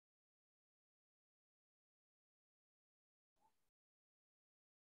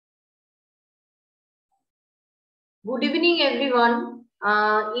Good evening, everyone.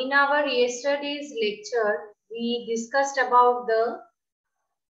 In our yesterday's lecture, we discussed about the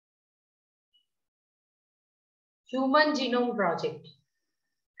Human Genome Project.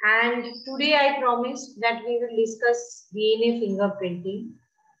 And today I promised that we will discuss DNA fingerprinting.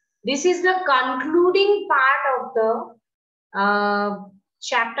 This is the concluding part of the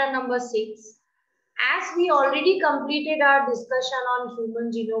chapter number 6. As we already completed our discussion on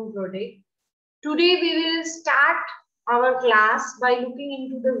Human Genome Project, today we will start our class by looking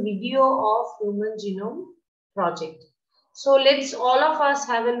into the video of Human Genome Project. So let's all of us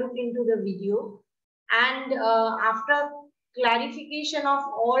have a look into the video, and after clarification of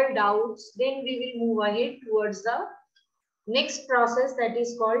all doubts, then we will move ahead towards the next process, that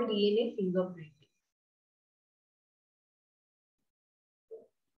is called DNA fingerprinting.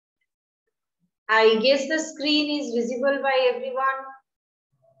 I guess the screen is visible by everyone.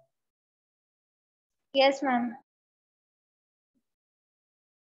 Yes, ma'am.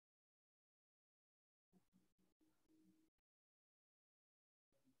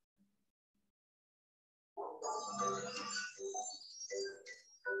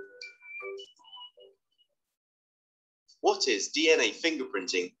 What is DNA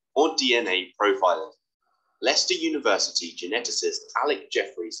fingerprinting or DNA profiling? Leicester University geneticist Alec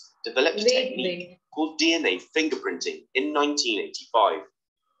Jeffreys developed a technique called DNA fingerprinting in 1985.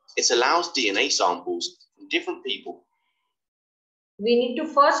 It allows DNA samples from different people. We need to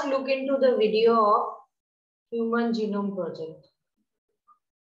first look into the video of Human Genome Project.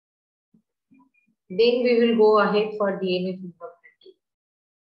 Then we will go ahead for DNA fingerprinting.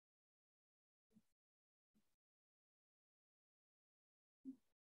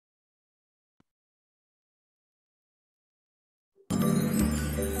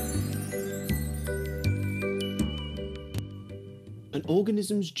 An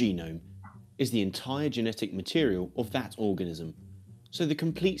organism's genome is the entire genetic material of that organism, so the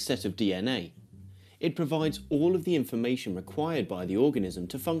complete set of DNA. It provides all of the information required by the organism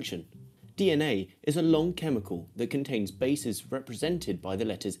to function. DNA is a long chemical that contains bases represented by the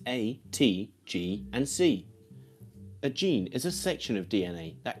letters A, T, G, and C. A gene is a section of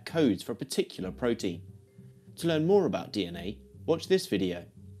DNA that codes for a particular protein. To learn more about DNA, watch this video.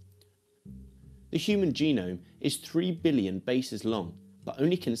 The human genome is 3 billion bases long, but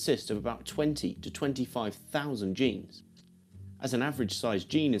only consists of about 20 to 25,000 genes. As an average sized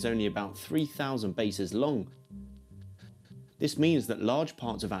gene is only about 3,000 bases long, this means that large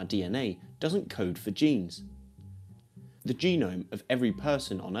parts of our DNA doesn't code for genes. The genome of every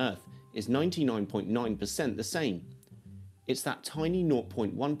person on Earth is 99.9% the same. It's that tiny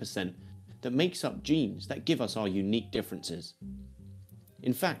 0.1% that makes up genes that give us our unique differences.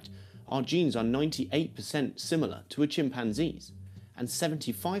 In fact, our genes are 98% similar to a chimpanzee's and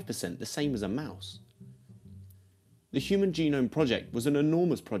 75% the same as a mouse. The Human Genome Project was an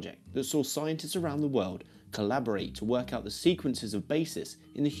enormous project that saw scientists around the world collaborate to work out the sequences of bases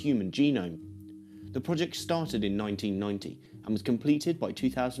in the human genome. The project started in 1990 and was completed by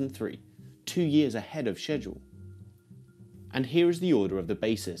 2003, 2 years ahead of schedule. And here is the order of the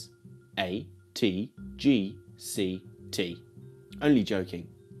bases: A, T, G, C, T. Only joking.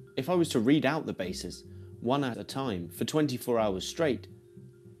 If I was to read out the bases, one at a time, for 24 hours straight,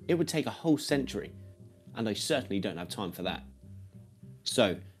 it would take a whole century, and I certainly don't have time for that.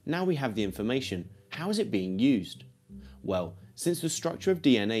 So, now we have the information, how is it being used? Well, since the structure of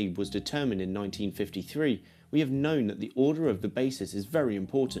DNA was determined in 1953, we have known that the order of the bases is very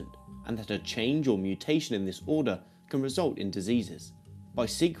important, and that a change or mutation in this order can result in diseases. By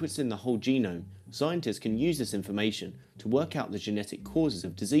sequencing the whole genome, scientists can use this information to work out the genetic causes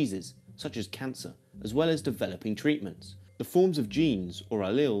of diseases, such as cancer, as well as developing treatments. The forms of genes, or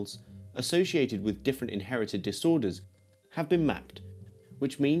alleles, associated with different inherited disorders have been mapped,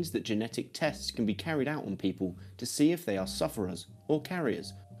 which means that genetic tests can be carried out on people to see if they are sufferers or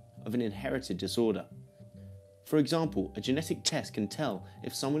carriers of an inherited disorder. For example, a genetic test can tell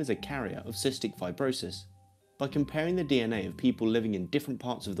if someone is a carrier of cystic fibrosis. By comparing the DNA of people living in different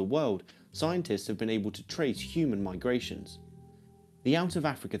parts of the world, scientists have been able to trace human migrations. The out of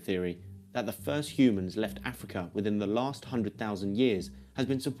Africa theory, that the first humans left Africa within the last 100,000 years, has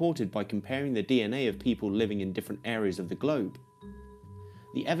been supported by comparing the DNA of people living in different areas of the globe.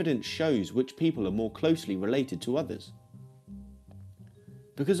 The evidence shows which people are more closely related to others.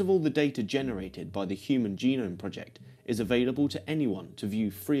 Because of all the data generated by the Human Genome Project is available to anyone to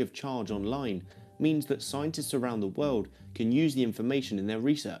view free of charge online, means that scientists around the world can use the information in their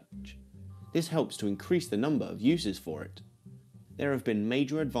research. This helps to increase the number of uses for it. There have been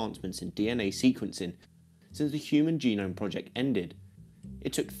major advancements in DNA sequencing since the Human Genome Project ended.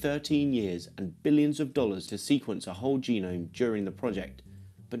 It took 13 years and billions of dollars to sequence a whole genome during the project,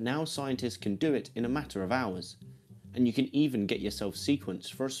 but now scientists can do it in a matter of hours, and you can even get yourself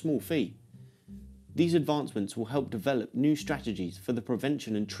sequenced for a small fee. These advancements will help develop new strategies for the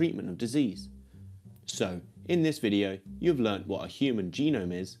prevention and treatment of disease. So, in this video, you've learnt what a human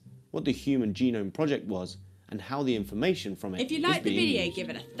genome is, what the Human Genome Project was, and how the information from it is being used. If you liked the video, give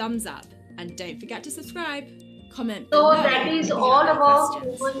it a thumbs up, and don't forget to subscribe. Comment So below that is if you all have any about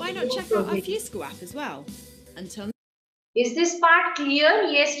questions. Human Why not Genome check out our Project. FuseSchool app as well? Until Is this part clear?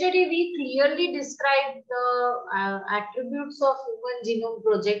 Yesterday we clearly described the attributes of Human Genome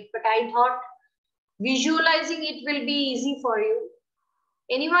Project, but I thought visualizing it will be easy for you.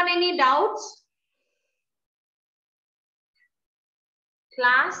 Anyone, any doubts?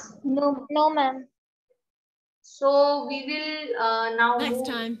 Class? No, ma'am. So we will now next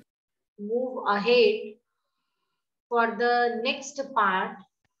time. move ahead for the next part.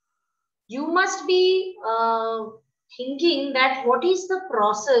 You must be thinking that what is the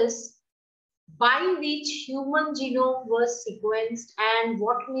process by which human genome was sequenced and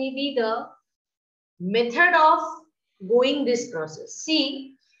what may be the method of going this process.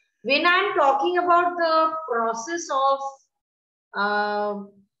 See, when I'm talking about the process of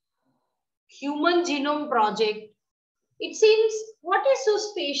Human Genome Project, it seems what is so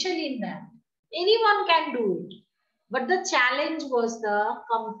special in that? Anyone can do it. But the challenge was the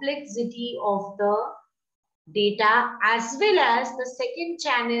complexity of the data, as well as the second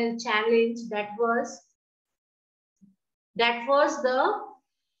challenge that was the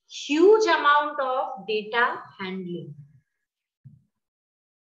huge amount of data handling.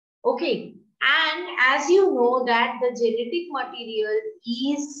 Okay, and as you know that the genetic material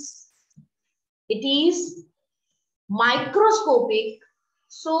is microscopic.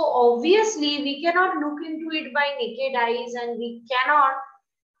 So obviously we cannot look into it by naked eyes, and we cannot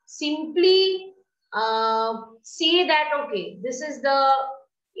simply say that, okay, this is the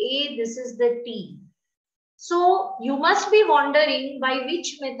A, this is the T. So you must be wondering by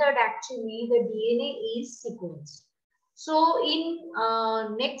which method actually the DNA is sequenced. So in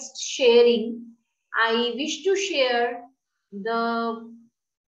next sharing, I wish to share the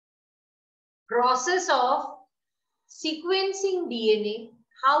process of sequencing DNA,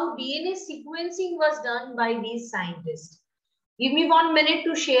 how DNA sequencing was done by these scientists. Give me 1 minute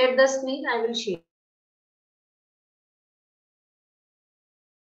to share the screen. I will share.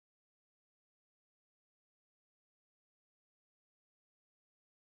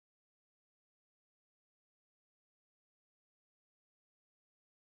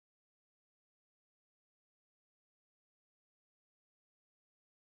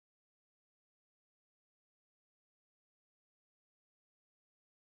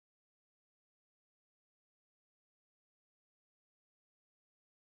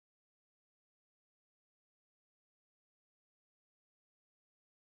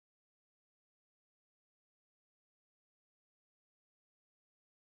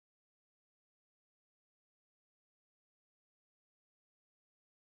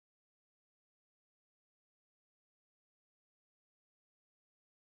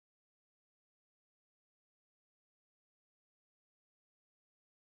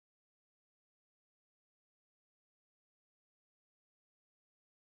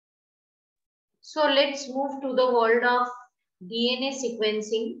 So let's move to the world of DNA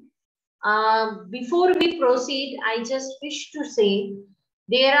sequencing. Before we proceed, I just wish to say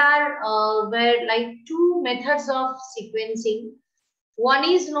there are like two methods of sequencing. One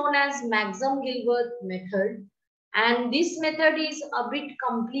is known as Maxam-Gilbert method, and this method is a bit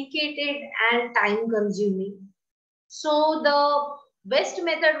complicated and time consuming. So the best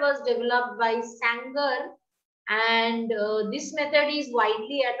method was developed by Sanger, and this method is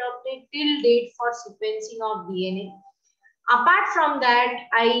widely adopted till date for sequencing of DNA. Apart from that,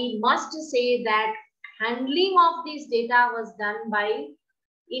 I must say that handling of this data was done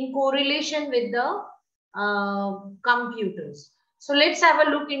in correlation with the computers. So let's have a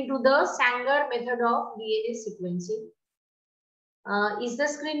look into the Sanger method of DNA sequencing. Is the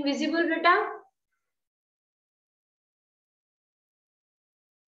screen visible, Rita?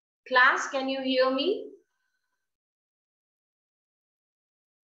 Class, can you hear me?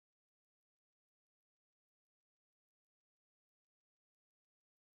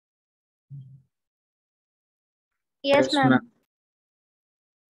 Yes, ma'am.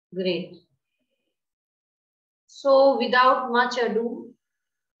 Great. So without much ado,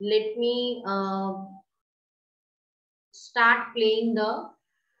 let me start playing the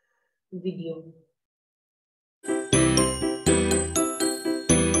video.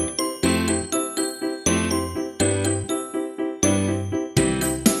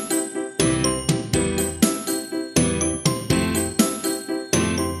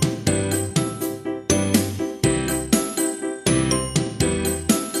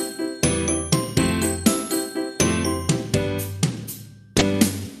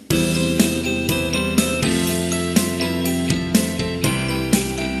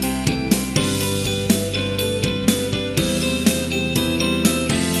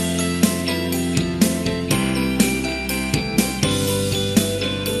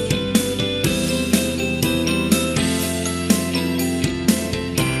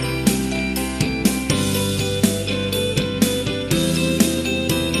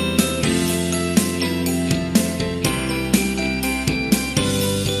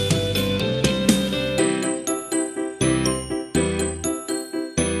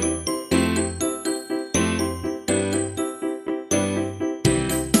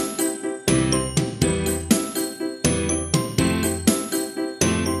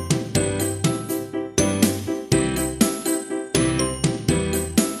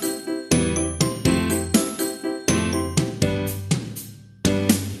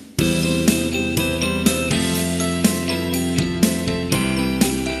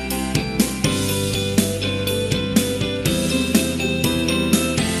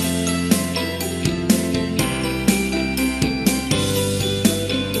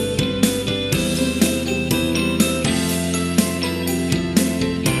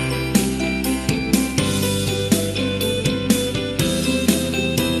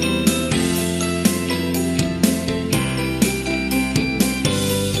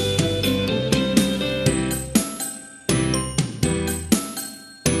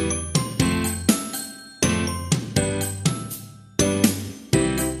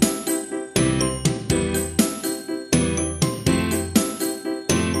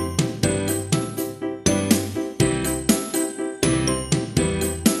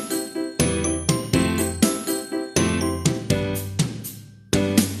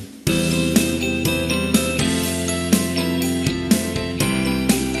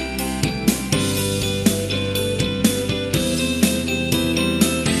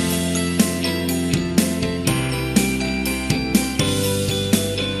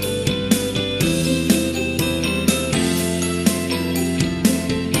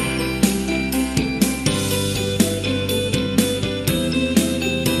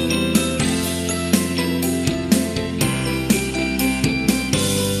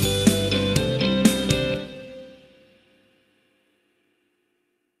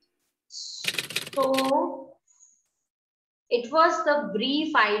 So it was the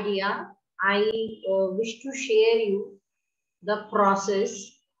brief idea. I wish to share you the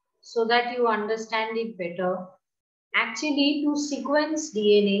process so that you understand it better. Actually, to sequence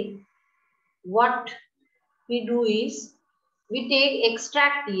DNA, what we do is we take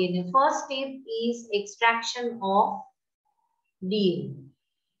extract DNA. First step is extraction of DNA.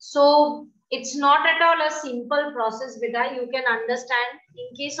 So it's not at all a simple process, Beta. You can understand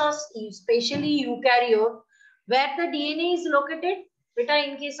in case of especially eukaryote, where the DNA is located, Beta,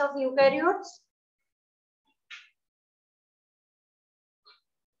 in case of eukaryotes.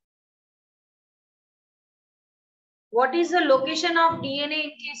 What is the location of DNA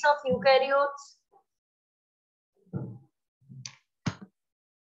in case of eukaryotes?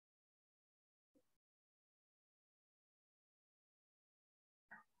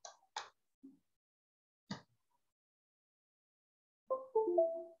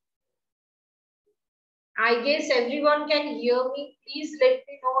 I guess everyone can hear me. Please let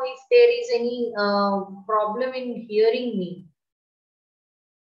me know if there is any problem in hearing me.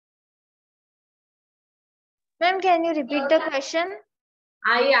 Ma'am, can you repeat the question?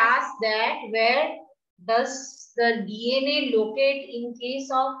 I asked that where does the DNA locate in case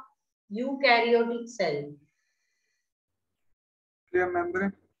of eukaryotic cell? Nuclear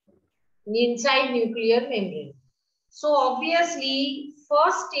membrane. Inside nuclear membrane. So obviously,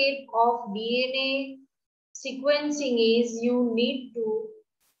 first step of DNA sequencing is you need to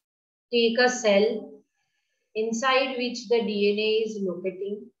take a cell inside which the DNA is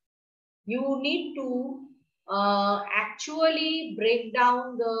locating. You need to actually break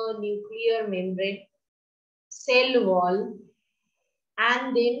down the nuclear membrane, cell wall,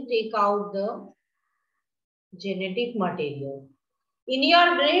 and then take out the genetic material. In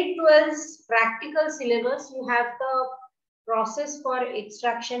your grade 12's practical syllabus, you have the process for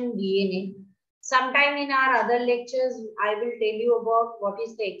extraction DNA. Sometime in our other lectures, I will tell you about what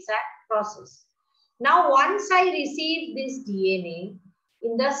is the exact process. Now, once I receive this DNA,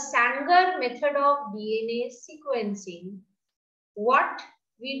 in the Sanger method of DNA sequencing, what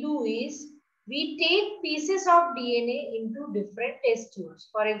we do is we take pieces of DNA into different test tubes.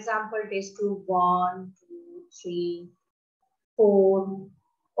 For example, test tube 1, 2, 3, 4.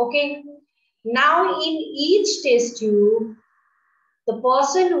 Okay. Now, in each test tube, the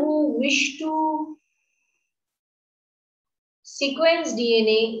person who wish to sequence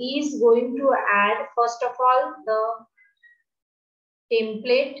DNA is going to add, first of all, the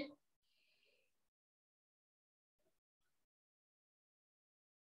template.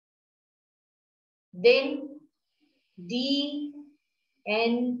 Then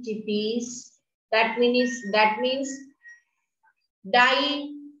DNTPs. That means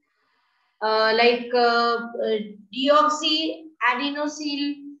deoxyadenosyl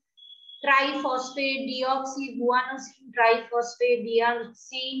triphosphate, deoxyguanosine triphosphate,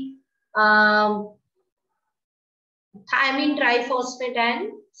 thiamine triphosphate, and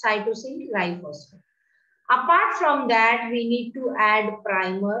cytosine triphosphate. Apart from that, we need to add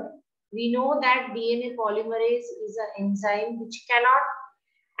primer. We know that DNA polymerase is an enzyme which cannot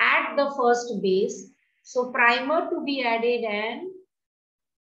add the first base. So primer to be added, and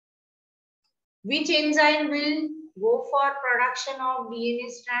which enzyme will go for production of DNA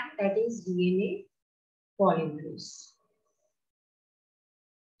strand? That is DNA polymerase.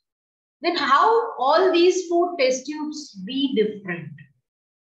 Then how all these 4 test tubes be different?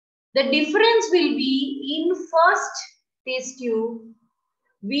 The difference will be in first test tube,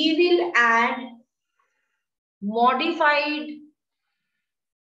 we will add modified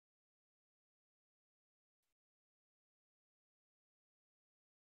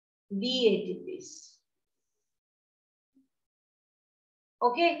DATPs.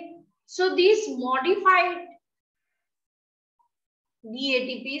 Okay, so these modified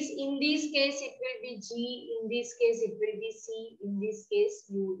DATPs, in this case it will be G, in this case it will be C, in this case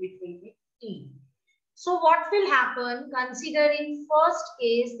U, it will be T. So what will happen? Consider in first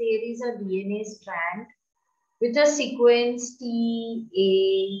case there is a DNA strand with a sequence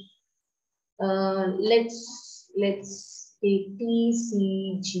T, A, let's take T,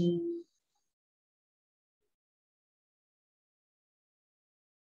 C, G.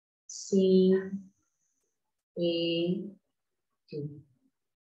 C, A, T.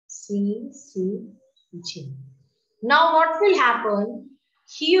 C, C, G. Now what will happen?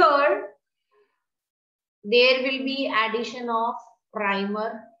 Here there will be addition of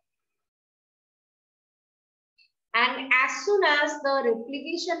primer, and as soon as the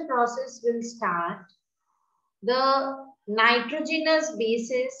replication process will start, the nitrogenous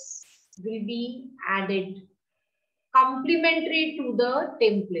bases will be added. complementary to the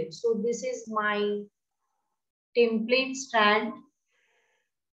template. So this is my template strand.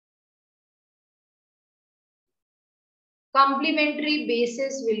 Complementary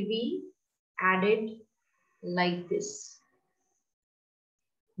bases will be added like this.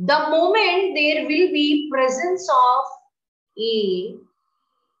 The moment there will be presence of A,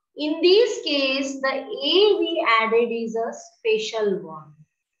 in this case, the A we added is a special one,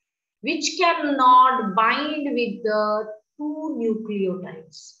 which cannot bind with the two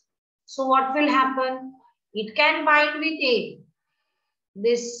nucleotides. So what will happen? It can bind with A,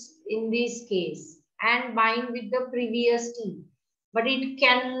 this in this case, and bind with the previous T, but it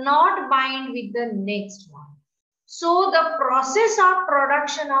cannot bind with the next one. So the process of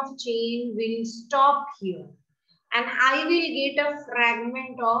production of chain will stop here, and I will get a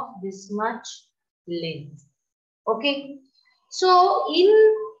fragment of this much length. Okay. So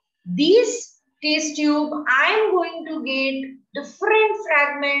in this test tube, I am going to get different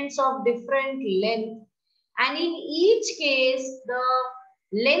fragments of different length, and in each case, the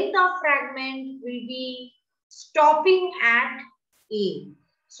length of fragment will be stopping at A.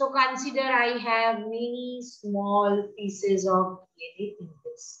 So consider I have many small pieces of DNA in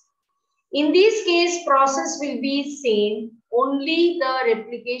this. In this case, process will be same, only the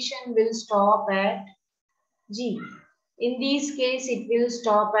replication will stop at G. In this case, it will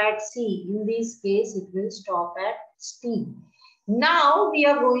stop at C. In this case, it will stop at T. Now we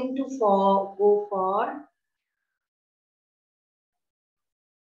are going to go for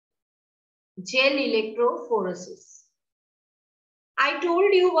gel electrophoresis. I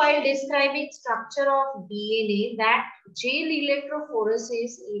told you while describing structure of DNA that gel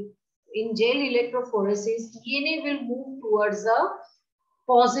electrophoresis, in gel electrophoresis, DNA will move towards a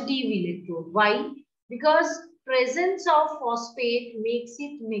positive electrode. Why? Because presence of phosphate makes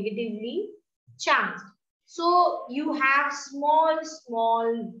it negatively charged. So you have small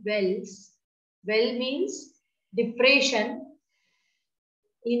wells. Well means depression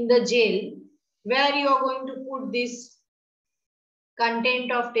in the gel where you are going to put this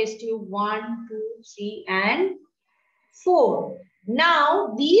content of test tube 1, 2, 3 and 4.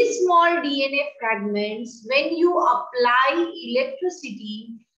 Now these small DNA fragments, when you apply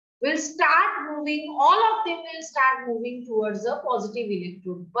electricity, will start moving, all of them will start moving towards a positive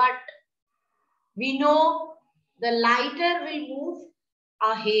electrode. But we know the lighter will move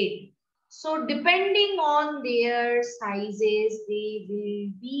ahead. So depending on their sizes, they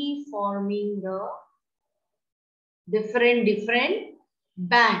will be forming the different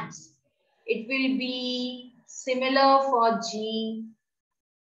bands. It will be similar for G.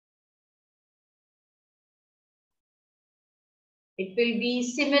 It will be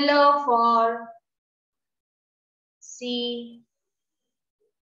similar for C.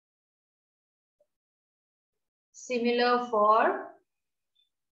 Similar for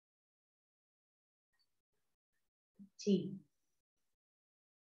T.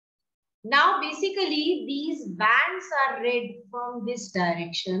 Now basically these bands are read from this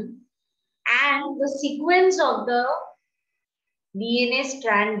direction and the sequence of the DNA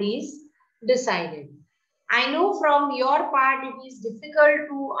strand is decided. I know from your part it is difficult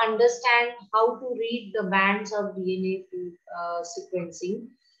to understand how to read the bands of DNA sequencing.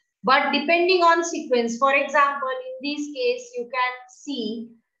 But depending on sequence, for example, in this case, you can see,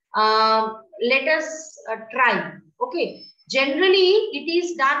 let us try. Okay. Generally, it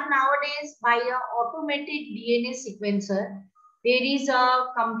is done nowadays by an automated DNA sequencer. There is a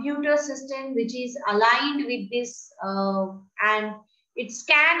computer system which is aligned with this and it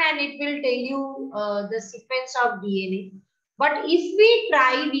scan and it will tell you the sequence of DNA. But if we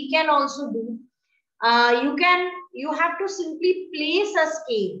try, we can also do. You have to simply place a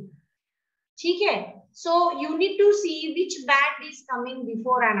scale. Okay? So you need to see which band is coming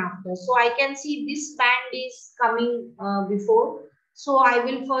before and after. So I can see this band is coming before. So I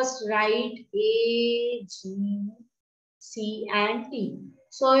will first write A, G, C and T.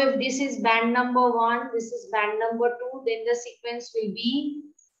 So if this is band number 1, this is band number 2, then the sequence will be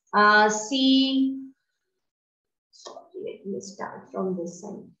C. Let me start from this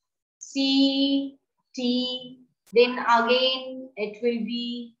side. C, T, then again it will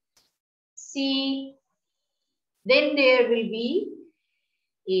be C, then there will be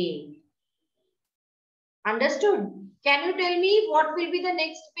A. Understood? Can you tell me what will be the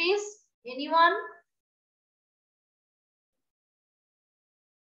next phase? Anyone?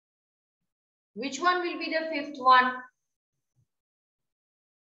 Which one will be the 5th one?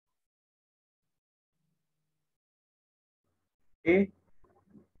 A.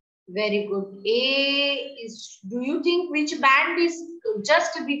 Very good. A is, do you think which band is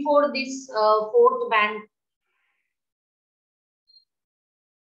just before this 4th band?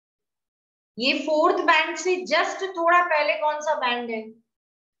 ये fourth band से just थोड़ा पहले कौन सा band है?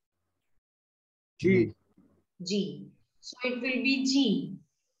 G. G. So it will be G.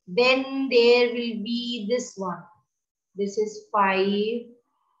 Then there will be this one. This is 5,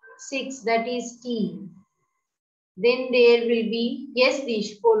 6, that is T. Then there will be, yes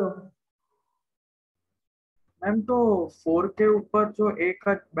Dish, follow. Ma'am तो 4 के ऊपर जो A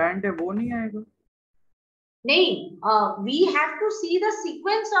का बैंड है वो नहीं आएगा? नहीं, we have to see the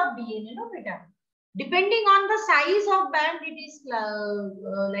sequence of DNA, no beta. Depending on the size of band, it is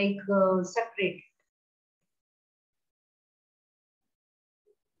separate.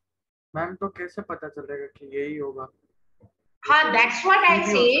 Ma'am तो कैसे पता चलेगा कि यही होगा? हाँ, that's what I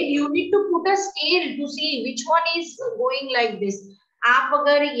said. You need to put a scale to see which one is going like this. आप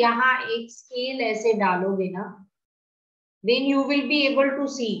अगर यहाँ एक scale ऐसे डालोगे ना, then you will be able to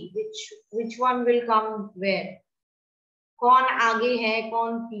see which one will come where. कौन आगे है,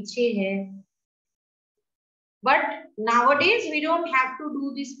 कौन पीछे है. But nowadays we don't have to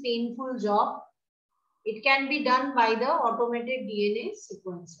do this painful job. It can be done by the automated DNA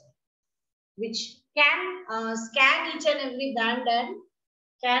sequencer, which can scan each and every band and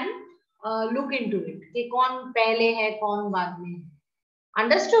can look into it. कि कौन पहले है, कौन बाद में है.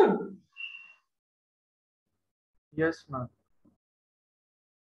 Understood? Yes, ma'am.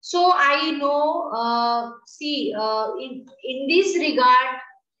 So I know, in this regard,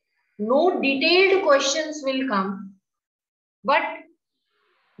 no detailed questions will come, but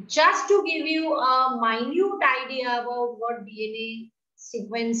just to give you a minute idea about what DNA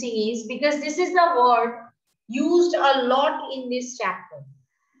sequencing is, because this is the word used a lot in this chapter.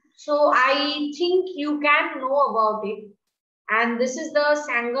 So I think you can know about it. And this is the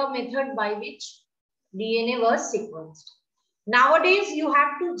Sanger method by which DNA was sequenced. Nowadays, you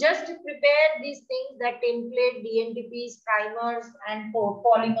have to just prepare these things, that template, DNTPs, primers, and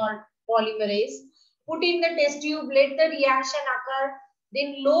polymerase. Put in the test tube, let the reaction occur,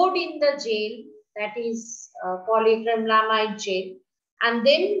 then load in the gel, that is polyacrylamide gel, and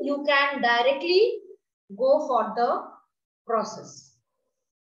then you can directly go for the process.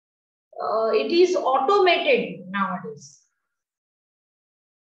 It is automated nowadays.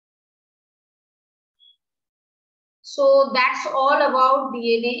 So that's all about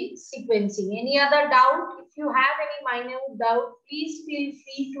DNA sequencing. Any other doubt? If you have any minor doubt, please feel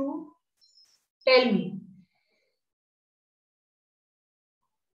free to tell me.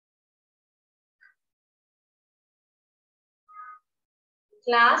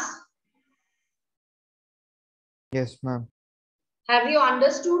 Class? Yes, ma'am. Have you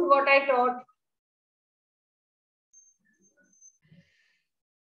understood what I taught?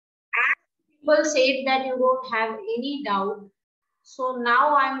 People said that you don't have any doubt. So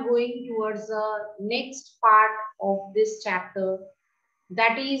now I'm going towards the next part of this chapter,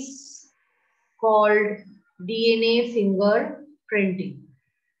 that is called DNA fingerprinting.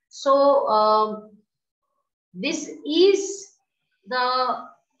 So this is the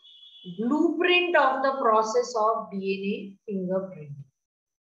blueprint of the process of DNA fingerprinting.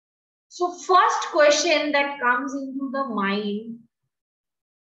 So first question that comes into the mind,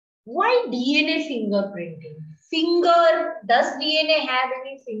 why DNA fingerprinting? Finger, does DNA have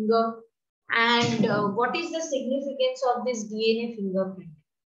any finger? And what is the significance of this DNA fingerprint?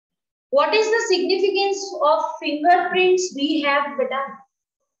 What is the significance of fingerprints we have, beta?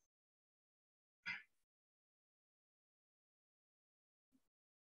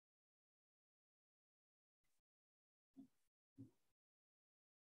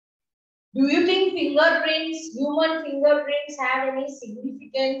 Do you think fingerprints, human fingerprints, have any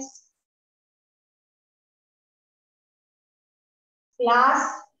significance?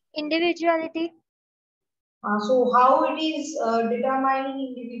 Class? Individuality. So how it is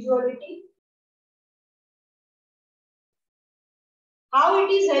determining individuality? How it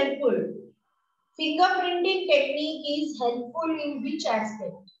is helpful? Fingerprinting technique is helpful in which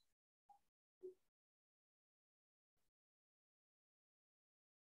aspect?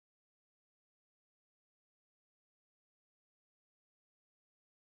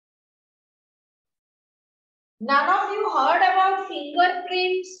 None of you heard about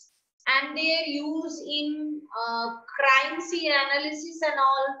fingerprints and their use in crime scene analysis and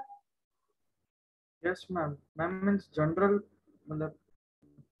all? Yes, ma'am. Ma'am means general.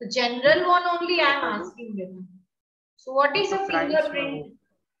 The general one only I am asking them. So what is a fingerprint?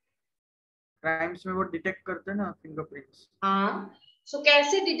 Crimes में वो detect करते हैं ना fingerprints. हाँ. So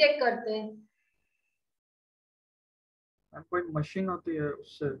कैसे detect करते हैं? Ma'am कोई machine होती है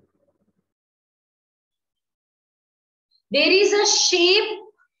उससे. There is a shape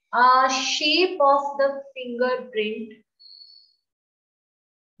of the fingerprint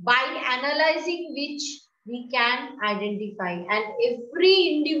by analyzing which we can identify, and every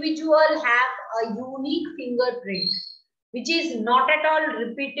individual have a unique fingerprint which is not at all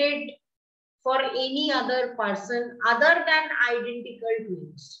repeated for any other person other than identical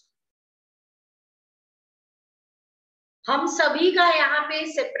twins. हम सभी का यहाँ पे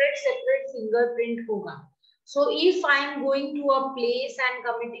separate separate fingerprint होगा. So if I am going to a place and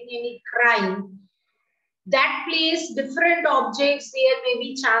committing any crime, that place, different objects, there may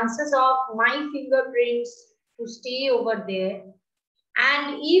be chances of my fingerprints to stay over there.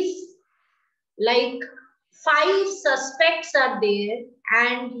 And if like 5 suspects are there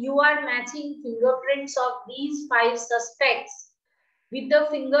and you are matching fingerprints of these 5 suspects with the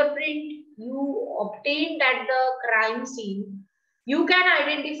fingerprint you obtained at the crime scene, you can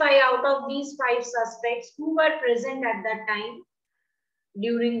identify out of these 5 suspects who were present at that time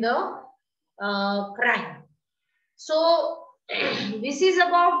during the crime. So this is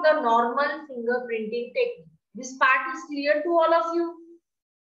about the normal fingerprinting technique. This part is clear to all of you?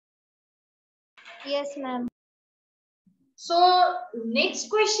 Yes, ma'am. So next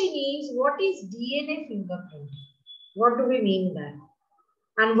question is, what is DNA fingerprinting? What do we mean by that?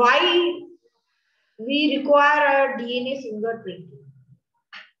 And why we require a DNA fingerprinting?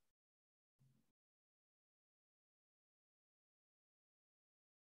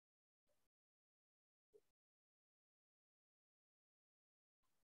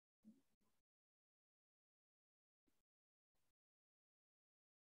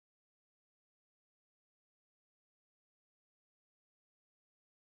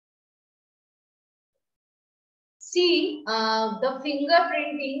 See, the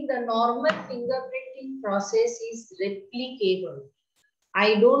fingerprinting, the normal fingerprinting process is replicable.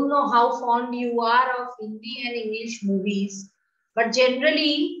 I don't know how fond you are of Hindi and English movies, but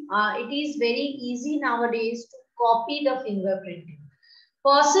generally it is very easy nowadays to copy the fingerprinting.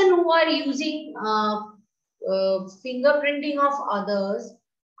 Person who are using fingerprinting of others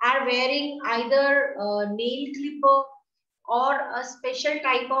are wearing either a nail clipper or a special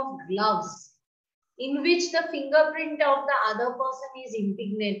type of gloves in which the fingerprint of the other person is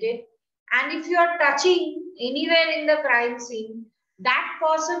impregnated, and if you are touching anywhere in the crime scene, that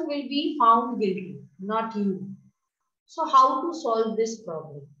person will be found guilty, not you. So how to solve this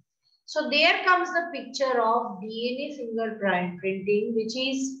problem? So there comes the picture of DNA fingerprinting, which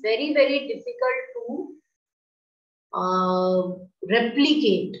is very, very difficult to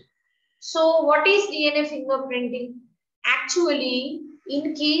replicate. So what is DNA fingerprinting? Actually,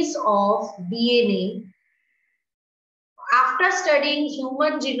 in case of DNA, after studying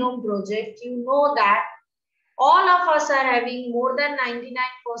Human Genome Project, you know that all of us are having more than 99%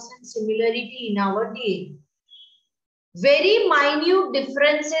 similarity in our DNA. Very minute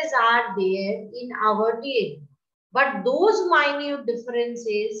differences are there in our DNA, but those minute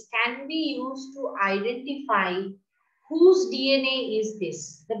differences can be used to identify whose DNA is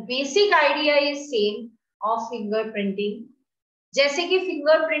this. The basic idea is same of fingerprinting. जैसे कि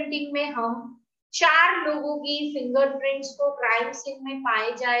fingerprinting में हम 4 लोगों की fingerprints को crime scene में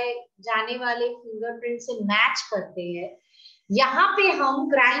पाए जाने वाले फिंगरप्रिंट से मैच करते हैं, यहाँ पे हम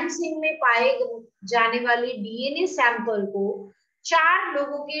क्राइम सीन में पाए जाने वाले डीएनए सैंपल को 4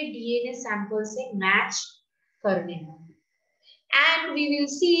 लोगों के डीएनए सैंपल से मैच करने हैं. एंड वी विल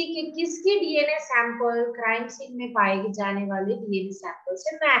सी कि किसके डीएनए सैंपल क्राइम सीन में पाए जाने वाले डीएनए सैंपल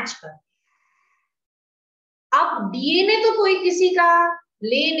से मैच कर. अब डीएनए तो कोई किसी का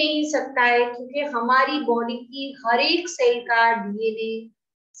ले नहीं सकता है क्योंकि हमारी बॉडी की हर एक सेल का डीएनए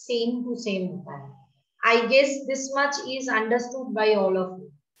सेम टू सेम होता है. I guess this much is understood by all of you,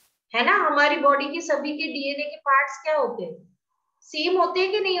 है ना? हमारी बॉडी के सभी के डीएनए के पार्ट्स क्या होते हैं? सेम होते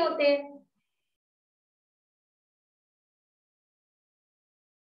हैं कि नहीं होते हैं?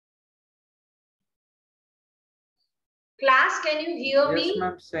 Class, can you hear me? Yes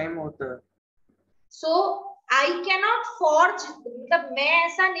ma'am, same होता है. सो I cannot forge, मतलब मैं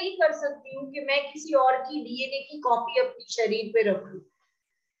ऐसा नहीं कर सकती हूँ कि मैं किसी और की डीएनए की कॉपी अपनी शरीर पे रखूं.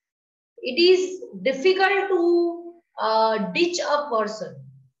 It is difficult to ditch a person.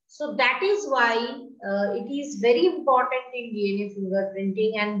 So that is why it is very important in DNA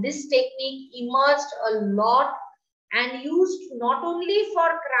fingerprinting, and this technique emerged a lot and used not only for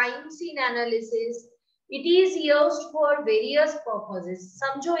crime scene analysis, it is used for various purposes.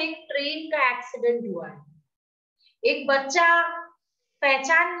 समझो एक train का accident हुआ है, एक बच्चा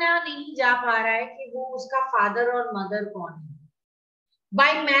पहचानना नहीं जा पा रहा है कि वो उसका फादर और मदर कौन है.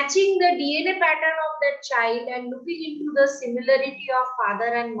 By matching the DNA pattern of that child and looking into the similarity of father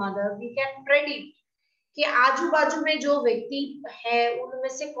and mother, we can predict कि आजू बाजू में जो व्यक्ति है उनमें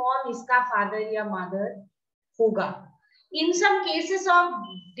से कौन इसका फादर या मदर होगा. in some cases of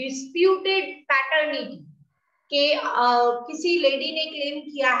disputed paternity, कि किसी लेडी ने क्लेम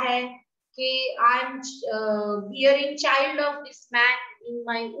किया है कि I am bearing child of this man in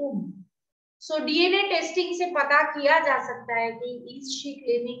my वूम, so DNA testing से पता किया जा सकता है कि इज शी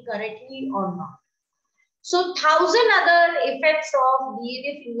क्लेमिंग करेक्टली और not. So 1,000 other effects of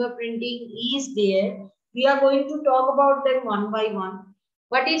DNA fingerprinting is there. We are going to talk about them one by one,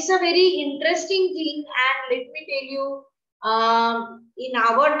 but it's a very interesting thing. And let me tell you, in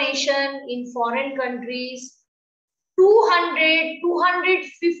our nation, in foreign countries,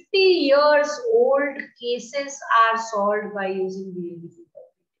 250 years old cases are solved by using DNA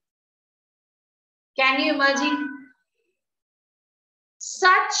fingerprinting. Can you imagine?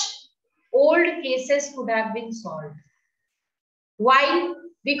 Such old cases could have been solved. Why?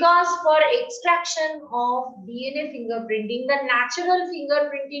 Because for extraction of DNA fingerprinting, the natural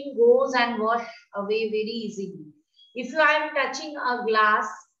fingerprinting goes and wash away very easily. If I am touching a glass,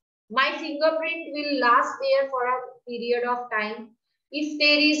 my fingerprint will last there for a period of time. If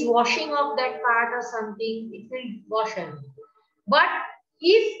there is washing of that part or something, it will wash away. But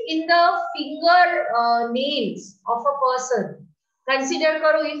if in the finger nails of a person, consider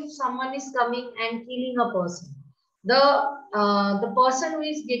karo if someone is coming and killing a person, the person who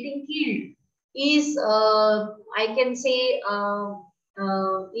is getting killed is I can say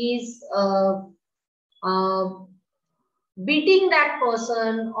is beating that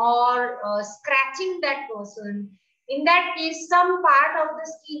person or scratching that person. In that case, some part of the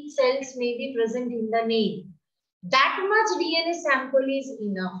skin cells may be present in the nail. That much DNA sample is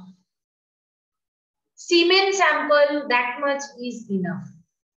enough. Semen sample, that much is enough.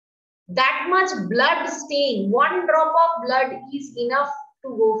 That much blood stain, one drop of blood is enough to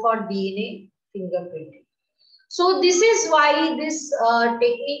go for DNA fingerprinting. So this is why this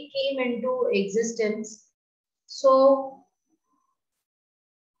technique came into existence. So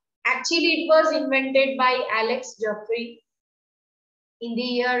actually it was invented by Alex Jeffrey in the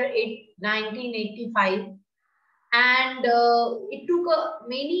year 1985, and it took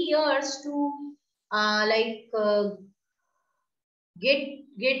many years to get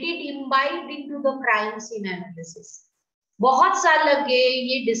it imbibed into the crime scene analysis. बहुत साल लग गए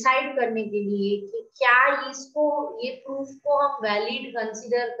ये decide करने के लिए कि क्या ये प्रूफ को हम वैलिड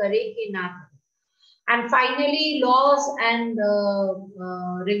कंसीडर करें कि ना करें. And finally, laws and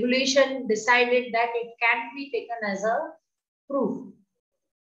regulation decided that it can be taken as a proof.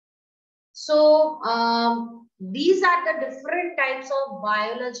 So these are the different types of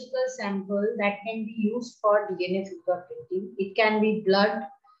biological sample that can be used for DNA fingerprinting. It can be blood,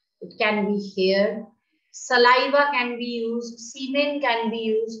 it can be hair, saliva can be used, semen can be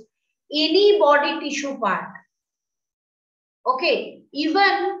used, any body tissue part. Okay,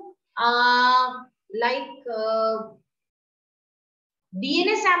 even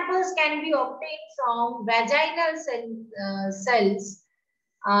DNA samples can be obtained from vaginal cells,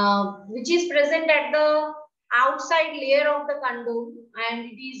 which is present at the outside layer of the condom, and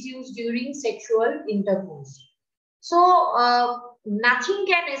it is used during sexual intercourse. So nothing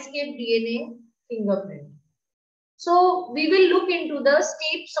can escape DNA fingerprint. So we will look into the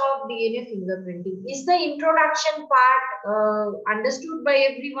steps of DNA fingerprinting. Is the introduction part understood by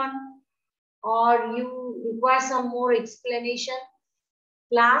everyone, or you require some more explanation?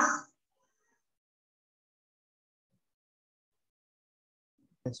 Class?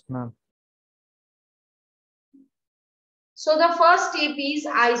 Yes, ma'am. So the first step is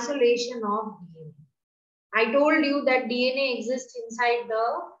isolation of DNA. I told you that DNA exists inside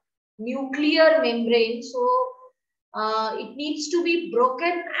the nuclear membrane. So it needs to be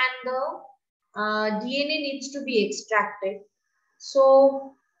broken and the DNA needs to be extracted.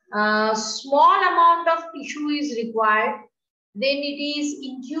 So small amount of tissue is required. Then it is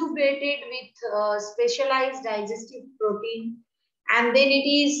incubated with specialized digestive protein, and then it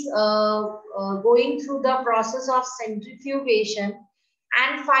is going through the process of centrifugation,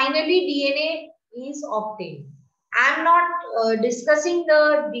 and finally DNA is obtained. I am not discussing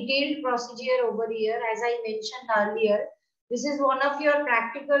the detailed procedure over here. As I mentioned earlier, this is one of your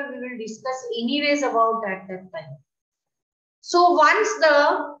practical we will discuss anyways about at that time. So once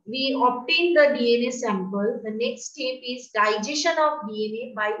we obtain the DNA sample, the next step is digestion of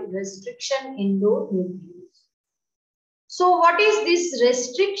DNA by restriction endonuclease. So what is this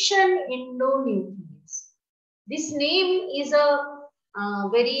restriction endonuclease? This name is a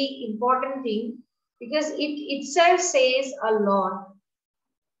very important thing because it itself says a lot.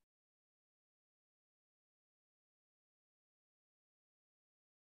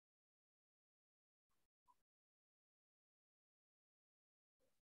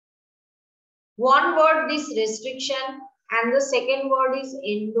 One word, this restriction, and the second word is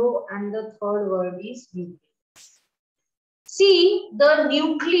endo, and the third word is nucleus. See, the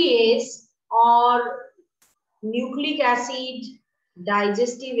nuclease or nucleic acid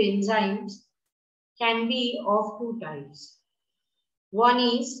digestive enzymes can be of two types. One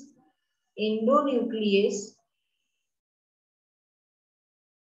is endonuclease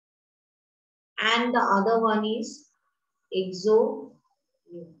and the other one is exonuclease.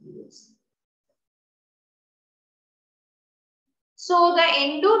 So the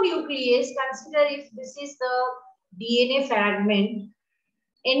endonuclease, consider if this is the DNA fragment,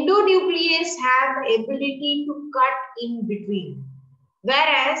 endonuclease have ability to cut in between.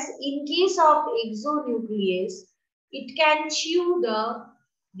 Whereas in case of exonuclease, it can chew the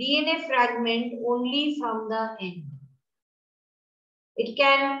DNA fragment only from the end. It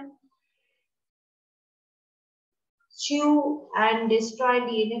can chew and destroy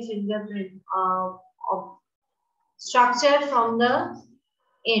DNA fingerprint of structure from the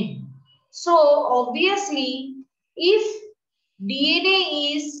end. So obviously, if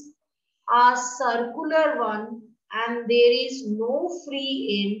DNA is a circular one and there is no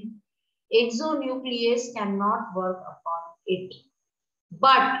free end, exonuclease cannot work upon it.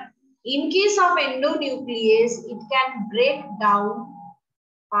 But in case of endonuclease, it can break down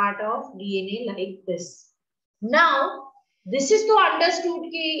part of DNA like this. Now, this is to understood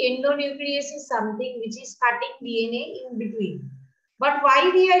that endonuclease is something which is cutting DNA in between. But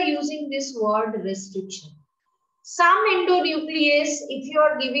why we are using this word restriction? Some endonuclease, if you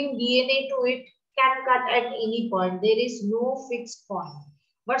are giving DNA to it, can cut at any point. There is no fixed point.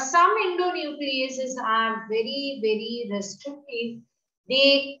 But some endonucleases are very, very restrictive.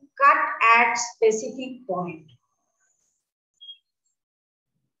 They cut at specific point.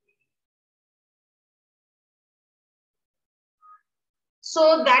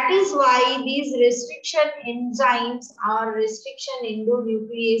 So that is why these restriction enzymes or restriction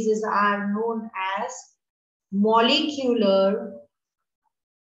endonucleases are known as molecular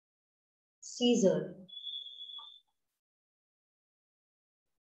seizure.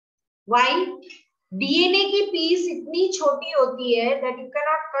 Why? DNA की piece इतनी छोटी होती है that you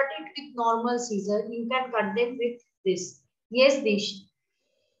cannot cut it with normal scissor. You can cut them with this. Yes, Dish.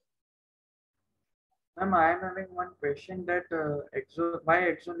 Ma'am, I am having one question that why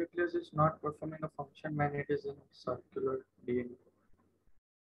exonuclease is not performing a function when it is in circular DNA?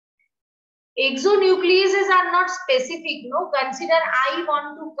 Exonucleases are not specific. No, consider I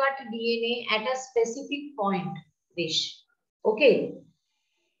want to cut DNA at a specific point. Dish. Okay.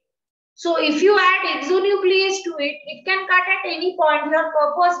 So if you add exonuclease to it, it can cut at any point. Your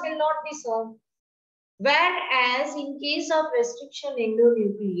purpose will not be served. Whereas in case of restriction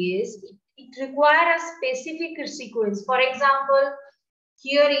endonuclease, it requires a specific sequence. For example,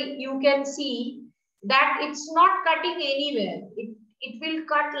 here you can see that it's not cutting anywhere. It will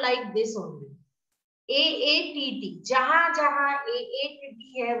cut like this only. AATT. जहाँ जहाँ AATT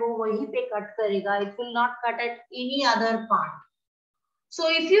है वो वहीं पे cut करेगा. It will not cut at any other part. So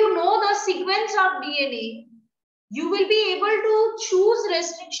if you know the sequence of DNA, you will be able to choose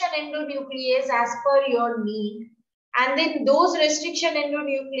restriction endonuclease as per your need, and then those restriction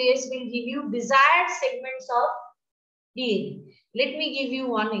endonuclease will give you desired segments of DNA. Let me give you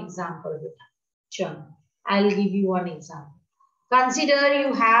one example. Sure, I'll give you one example. Consider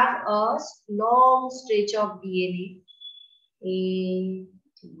you have a long stretch of DNA. A, T,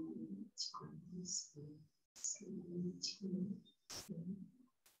 G, C, C, G,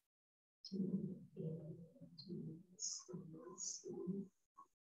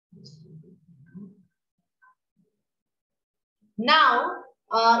 Now,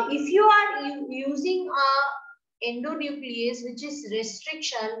 if you are using a endonuclease which is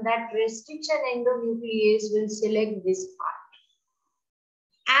restriction, that restriction endonuclease will select this part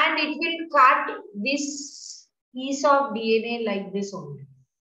and it will cut this piece of DNA like this only.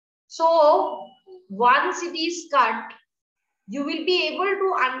 So once it is cut, you will be able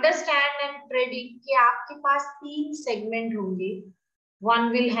to understand and predict कि आपके पास 3 segment होंगे.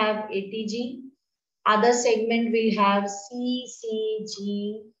 One will have ATG, other segment will have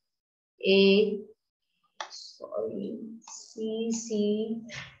CCG, ATA,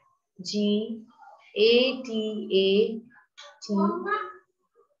 CCG,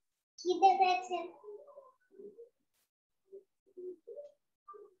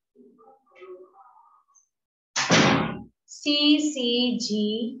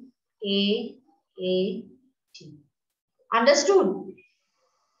 AAT. Understood?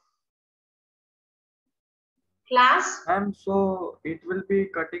 Class? So it will be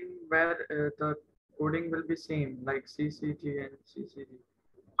cutting where the coding will be same, like CCG and CCG.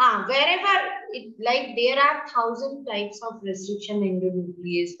 Wherever it, like there are 1,000 types of restriction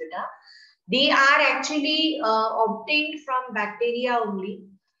endonuclease, beta. They are actually obtained from bacteria only.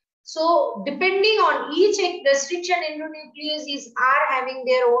 So depending on each restriction endonuclease are having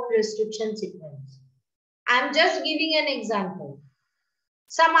their own restriction sequence. I'm just giving an example.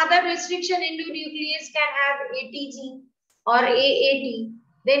 Some other restriction endonuclease can have ATG or AAT.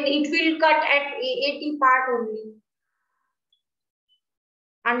 Then it will cut at AAT part only.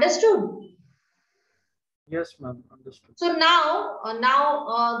 Understood? Yes, ma'am. Understood. So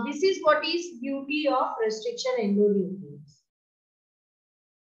now, this is what is beauty of restriction endonuclease.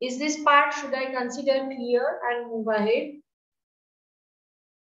 Is this part should I consider clear and move ahead?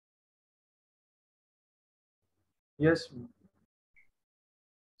 Yes, ma'am.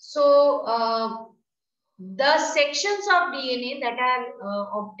 So the sections of DNA that are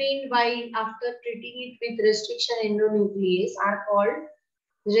obtained by after treating it with restriction endonuclease are called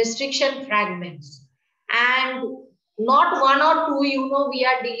restriction fragments. And not one or two, you know, we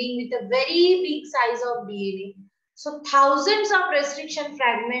are dealing with a very big size of DNA. So thousands of restriction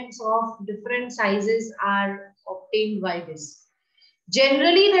fragments of different sizes are obtained by this.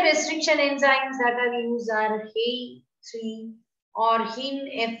 Generally, the restriction enzymes that are used are HEI3 or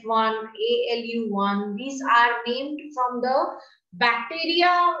HIN-F1, ALU1. These are named from the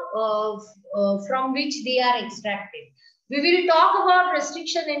bacteria from which they are extracted. We will talk about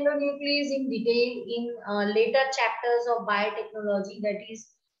restriction endonuclease in detail in later chapters of biotechnology. That is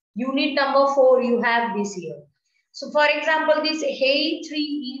unit number 4 you have this year. So for example, this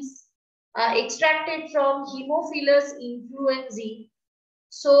HEI3 is extracted from Haemophilus influenzae.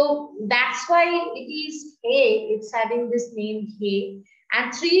 So that's why it is HEI, it's having this name HEI.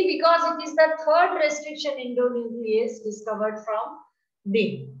 And 3 because it is the third restriction endonuclease discovered from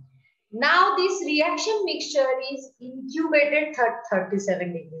them. Now this reaction mixture is incubated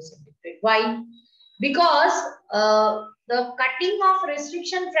 37 degrees centigrade. Why? Because the cutting of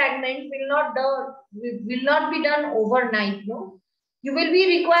restriction fragment will not be done overnight. No, you will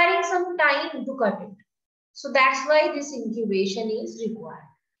be requiring some time to cut it. So that's why this incubation is required.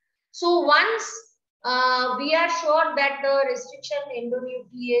 So once we are sure that the restriction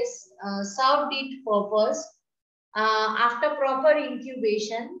endonuclease served its purpose, after proper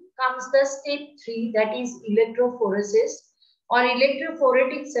incubation comes the step 3, that is electrophoresis or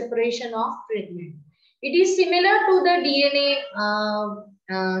electrophoretic separation of fragment. It is similar to the DNA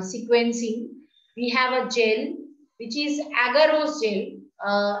sequencing. We have a gel which is agarose gel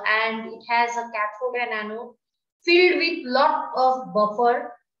and it has a cathode and anode filled with lot of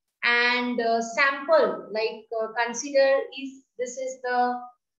buffer and sample, like consider if this is the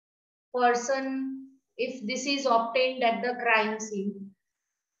person, if this is obtained at the crime scene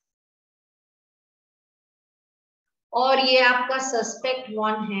और ये आपका suspect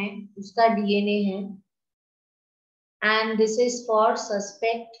 1 है, उसका DNA है, and this is for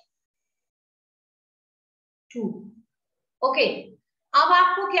suspect 2. Okay, अब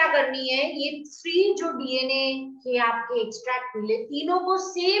आपको क्या करनी है, ये 3 जो DNA के आपके एक्सट्रैक्ट मिले तीनों को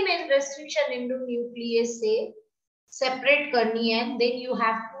सेम restriction endonuclease से separate करनी है. Then you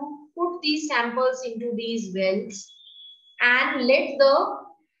have to put these samples into these wells and let the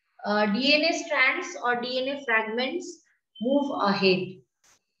DNA strands or DNA fragments move ahead.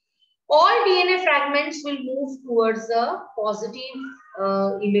 All DNA fragments will move towards the positive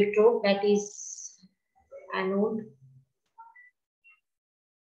electrode, that is anode.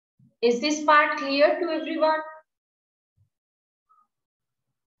 Is this part clear to everyone?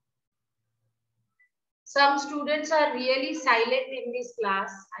 Some students are really silent in this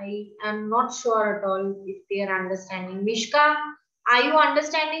class. I am not sure at all if they are understanding. Mishka, are you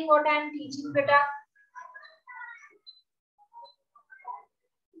understanding what I am teaching, beta?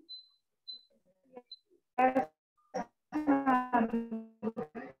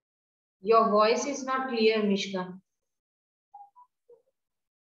 Your voice is not clear, Mishka.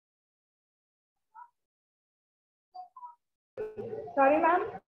 Sorry, ma'am.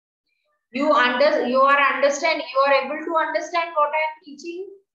 You are able to understand what I am teaching?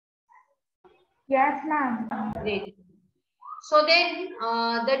 Yes, ma'am. Great. So then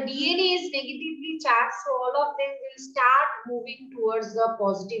the DNA is negatively charged, so all of them will start moving towards the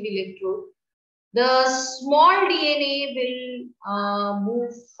positive electrode. The small DNA will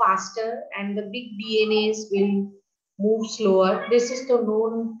move faster and the big DNAs will move slower. This is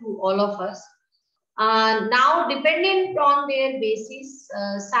known to all of us. Now, dependent on their basis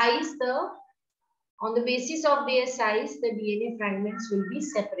size, on the basis of their size, the DNA fragments will be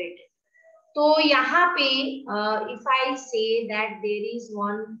separated. So, यहाँ पे, if I say that there is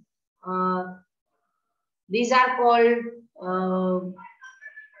one, these are called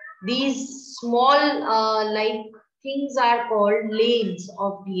These small like things are called lanes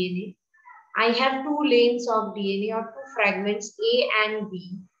of DNA. I have two lanes of DNA or two fragments A and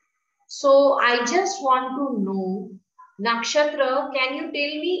B. So I just want to know, Nakshatra, can you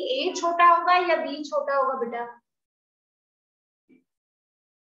tell me A छोटा होगा या B छोटा होगा बेटा?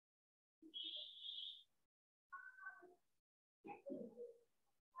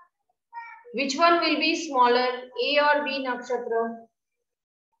 Which one will be smaller, A or B, Nakshatra?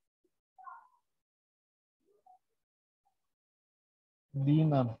 B,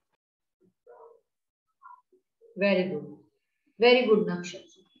 ma'am. Very good,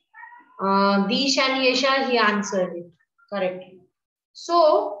 Nakshatra. Dish and Yesha, he answered it correctly.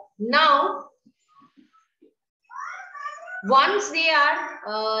 So now, once they are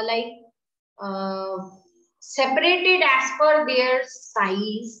separated as per their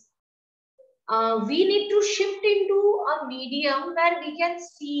size, we need to shift into a medium where we can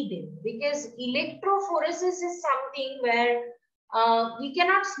see them, because electrophoresis is something where we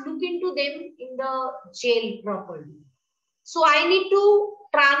cannot look into them in the gel properly. So I need to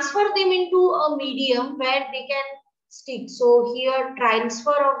transfer them into a medium where they can stick. So here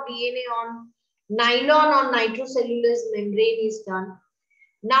transfer of DNA on nylon or nitrocellulose membrane is done.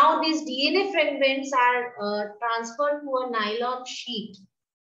 Now these DNA fragments are transferred to a nylon sheet.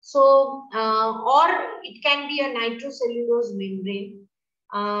 So, or it can be a nitrocellulose membrane.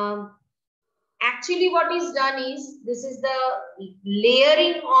 Actually, what is done is, this is the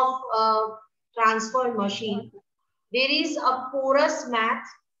layering of a transfer machine. There is a porous mat.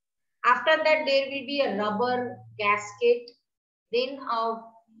 After that, there will be a rubber gasket. Then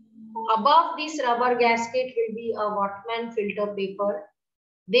above this rubber gasket will be a Wattmann filter paper.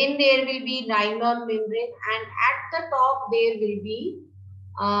 Then there will be nylon membrane, and at the top there will be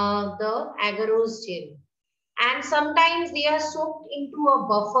the agarose gel. And sometimes they are soaked into a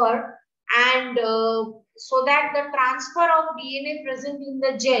buffer, and so that the transfer of DNA present in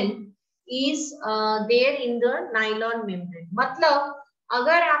the gel is there in the nylon membrane. मतलब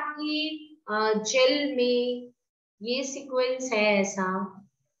अगर आपकी jail में ये sequence है ऐसा,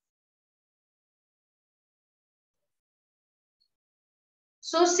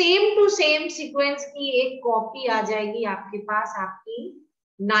 so same to same sequence की एक copy आ जाएगी आपके पास आपकी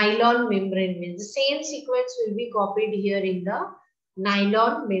nylon membrane में. The same sequence will be copied here in the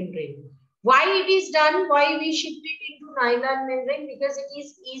nylon membrane. Why it is done? Why we shift it into nylon membrane? Because it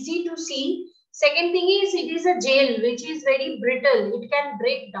is easy to see. Second thing is, it is a gel which is very brittle. It can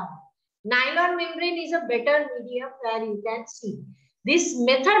break down. Nylon membrane is a better medium where you can see. This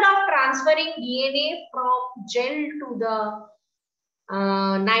method of transferring DNA from gel to the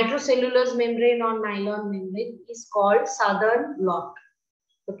nitrocellulose membrane or nylon membrane is called southern blot.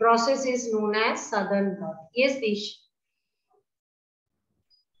 The process is known as southern blot. Yes, Dish.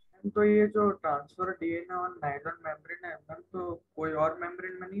 तो ये जो transfer DNA और nylon membrane है ma'am, तो कोई और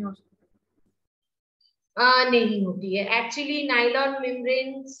membrane में नहीं हो सकता? नहीं होती है. Actually, nylon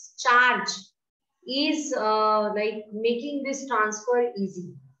membrane's charge is like making this transfer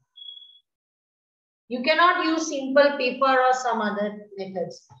easy. You cannot use simple paper or some other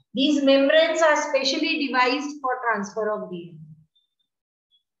methods. These membranes are specially devised for transfer of DNA.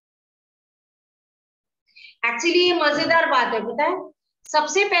 Actually ये मजेदार बात है, पता है,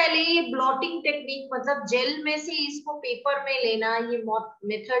 सबसे पहले ये ब्लॉटिंग टेक्निक, मतलब जेल में से इसको पेपर में लेना, ये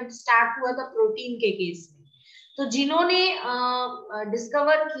मेथड स्टार्ट हुआ था प्रोटीन के केस में. तो जिन्होंने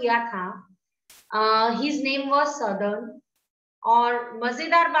डिस्कवर किया था, हिज नेम वाज सदर्न. और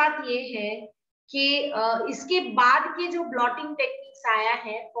मजेदार बात ये है कि इसके बाद के जो ब्लॉटिंग टेक्निक्स आया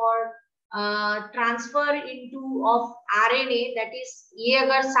है for transfer into of RNA, that is, ये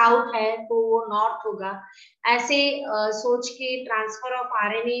अगर साउथ है तो वो नॉर्थ होगा, ऐसे सोच के transfer of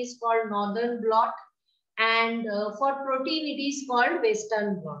RNA is called northern blot, and for protein it is called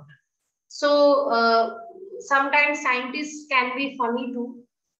western blot. So sometimes scientists can be funny too.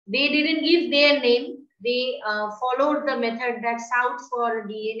 They didn't give their name. They followed the method that south for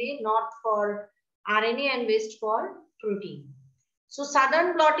DNA, north for RNA, and west for protein. So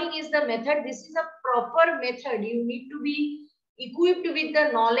southern blotting is the method. This is a proper method. You need to be equipped with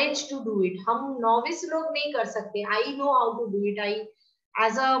the knowledge to do it. हम novice लोग नहीं कर सकते. I know how to do it.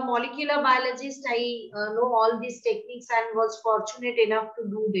 As a molecular biologist, I know all these techniques and was fortunate enough to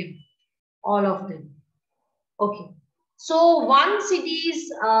do them, all of them. Okay. So once it is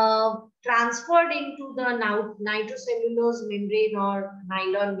transferred into the nitrocellulose membrane or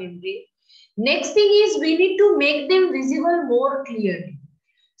nylon membrane, next thing is we need to make them visible more clearly.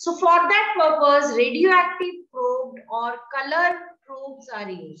 So for that purpose, radioactive probe or color probes are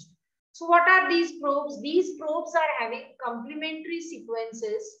used. So what are these probes? These probes are having complementary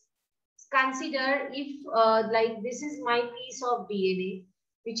sequences consider if like this is my piece of DNA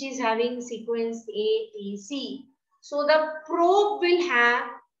which is having sequence A, T, C. So the probe will have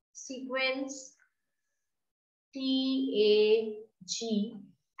sequence T, A, G,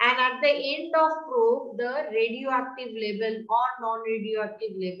 and at the end of probe the radioactive label or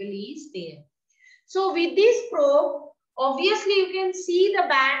non-radioactive label is there. So with this probe, obviously you can see the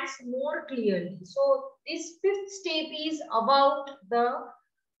bands more clearly. So this fifth step is about the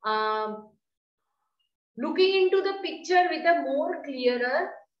looking into the picture with a more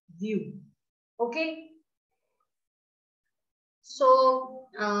clearer view. Okay. So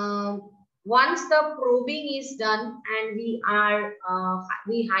once the probing is done and we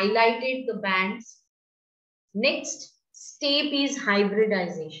highlighted the bands, next step is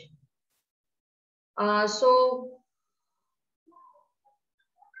hybridization. So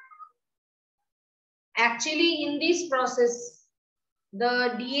actually in this process,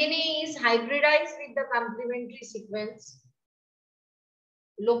 the DNA is hybridized with the complementary sequence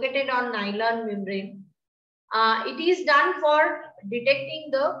located on nylon membrane. It is done for detecting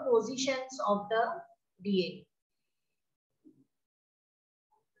the positions of the DNA.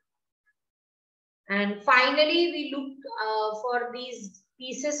 And finally, we look for these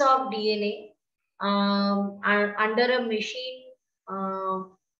pieces of DNA under a machine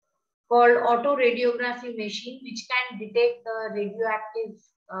called autoradiography machine, which can detect the radioactive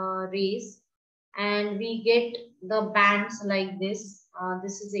rays, and we get the bands like this.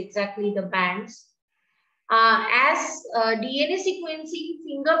 This is exactly the bands. As DNA sequencing,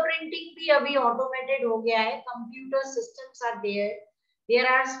 fingerprinting भी अभी automated हो गया है. Computer systems are there. There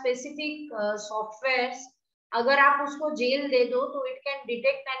are specific softwares. अगर आप उसको jail दे दो तो it can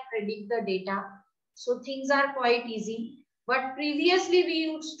detect and predict the data. So things are quite easy. But previously we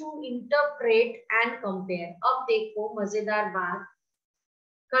used to interpret and compare. अब देखो मजेदार बात.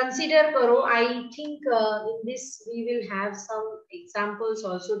 Consider करो. I think in this we will have some examples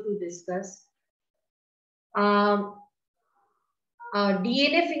also to discuss.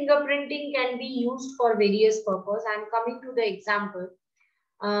 DNA fingerprinting can be used for various purposes. I am coming to the example.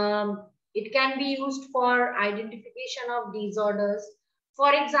 It can be used for identification of disorders.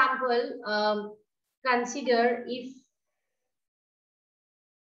 For example, consider if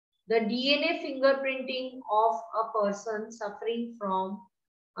the DNA fingerprinting of a person suffering from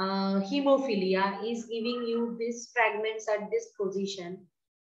hemophilia is giving you these fragments at this position.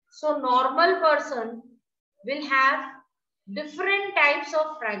 So normal person will have different types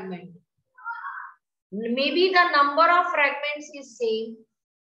of fragment. Maybe the number of fragments is same,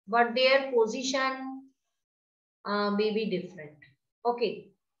 but their position may be different.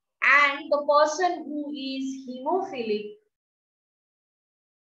 Okay. And the person who is hemophilic,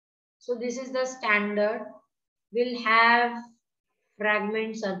 so this is the standard, will have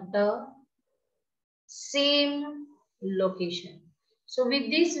fragments at the same location. So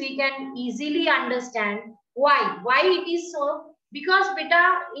with this we can easily understand why it is so, because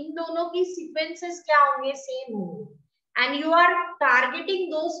beta in दोनों की sequences क्या होंगे, same होंगे, and you are targeting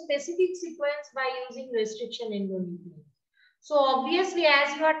those specific sequence by using restriction endonuclease. So obviously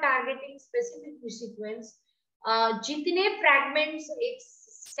as you are targeting specific sequence, जितने fragments एक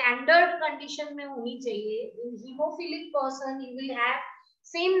standard condition में होनी चाहिए, in hemophilic person you will have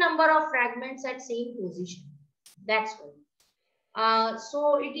same number of fragments at same position. That's why.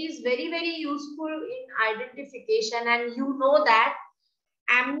 So it is very, very useful in identification, and you know that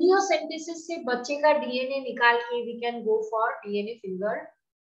amniocentesis से बच्चे का DNA निकाल के we can go for DNA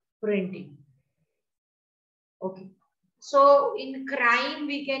fingerprinting. Okay. So in crime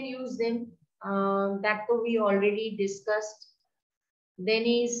we can use them. That we already discussed. Then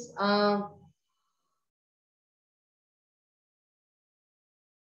is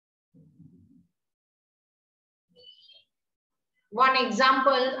one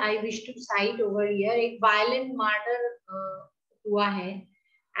example I wish to cite over here. एक violent murder हुआ है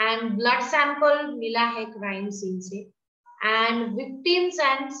and blood sample मिला है crime scene से, and victims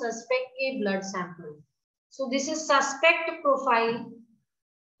and suspect के blood sample. So this is suspect profile,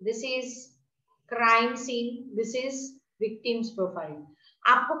 this is crime scene, this is victims profile.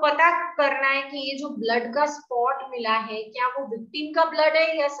 आपको पता करना है कि ये जो blood का spot मिला है क्या वो victim का blood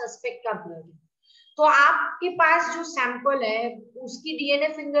है या suspect का blood है. तो आपके पास जो सैंपल है उसकी डीएनए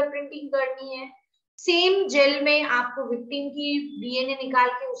फिंगरप्रिंटिंग करनी है, सेम जेल में आपको विक्टिम की डीएनए निकाल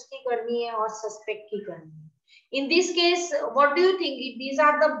के उसकी करनी है और सस्पेक्ट की करनी है. In this case what do you think, these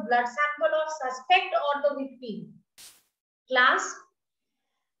are the blood sample of suspect और द विक्टिम? क्लास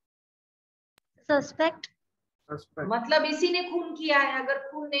सस्पेक्ट मतलब इसी ने खून किया है, अगर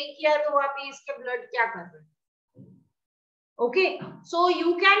खून नहीं किया तो आप इसके ब्लड क्या कर रहे हैं? Okay, so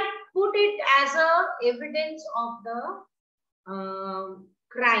you can put it as a evidence of the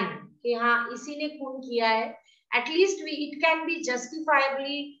crime कि हाँ इसी ने खून किया है. At least it can be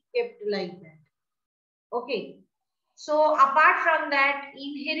justifiably kept like that. Okay. So apart from that,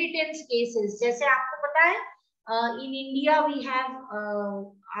 inheritance cases, जैसे आपको पता है, in India we have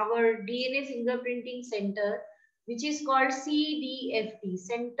our DNA fingerprinting center, which is called CDFT,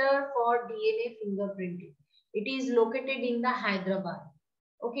 Center for DNA Fingerprinting. It is located in the Hyderabad.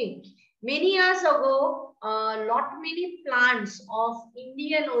 Okay. Many years ago, many plants of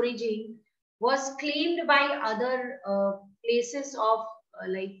Indian origin was claimed by other places of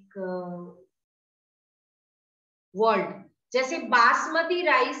world. जैसे basmati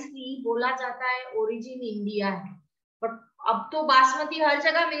rice की बोला जाता है origin India है, but अब तो बासमती हर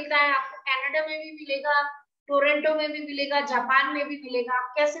जगह मिलता है. आपको कनाडा में भी मिलेगा, टोरंटो में भी मिलेगा, जापान में भी मिलेगा.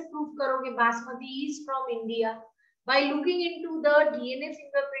 आप कैसे प्रूव करोगे basmati is from India? By looking into the DNA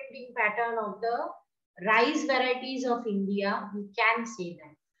fingerprinting pattern of the rice varieties of India, we can say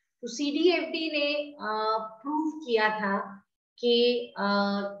that. तो सीडीएफटी ने प्रूव किया था कि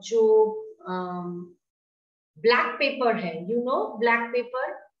जो ब्लैक पेपर है, you know black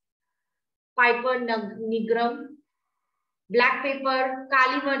pepper, Piper nigrum, black pepper,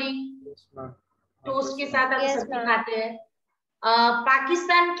 काली मरी, toast के साथ हम सब्जी खाते हैं.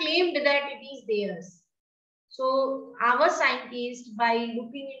 Pakistan claimed that it is theirs. So our scientists, by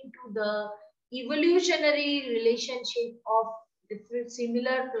looking into the evolutionary relationship of different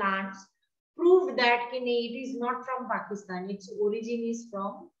similar plants, proved that it is not from Pakistan, its origin is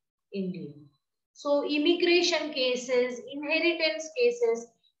from India. So immigration cases, inheritance cases,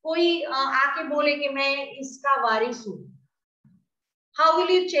 कोई आके बोले कि मैं इसका वारिस हूँ, how will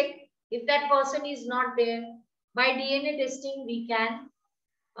you check if that person is not there? By DNA testing we can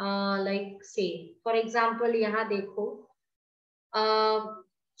like say, for example यहाँ देखो,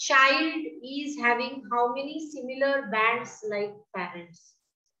 child is having how many similar bands like parents.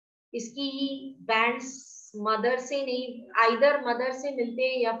 इसकी बैंड्स मदर से नहीं, आइदर मदर से मिलते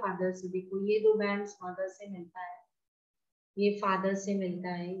हैं या father से. देखो ये दो बैंड्स मदर से मिलता है, ये फादर से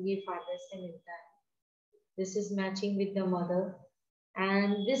मिलता है, ये फादर से मिलता है. This is matching with the mother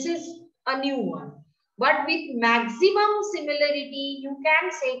and this is a new one, but with maximum similarity you can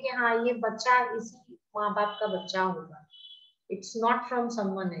say कि हाँ ये बच्चा इसी माँ बाप का बच्चा होगा. It's not from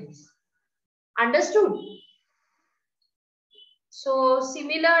someone else. Understood? So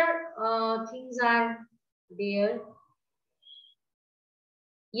similar things are there.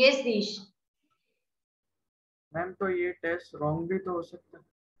 Yes, Dish. Ma'am तो ये टेस्ट रॉन्ग भी तो हो सकता है.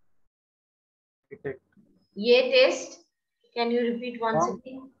 डिटेक्ट ये test, can you repeat once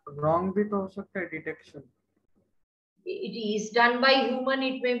again? Wrong भी तो हो सकता है detection. It is done by human,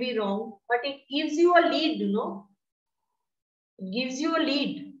 it may be wrong, but it gives you a lead, you know. It gives you a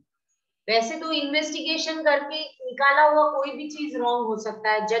lead. वैसे तो investigation करके निकाला हुआ कोई भी चीज रॉन्ग हो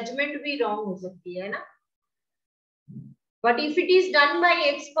सकता है, जजमेंट भी रॉन्ग हो सकती है ना. But if it is done by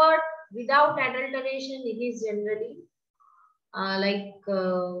expert without adulteration, it is generally like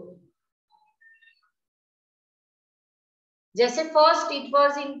जैसे first it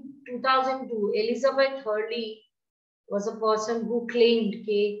was in 2002, Elizabeth Hurley was a person who claimed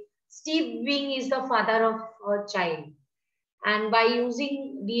कि Steve Wing is the father of her child. And by using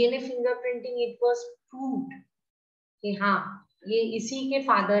DNA fingerprinting, it was proved कि हाँ ये इसी के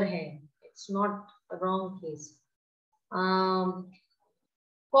father है. It's not a wrong case.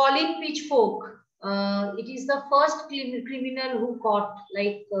 Colin Pitchfork, it is the first criminal who caught,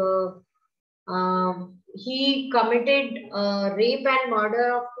 like he committed rape and murder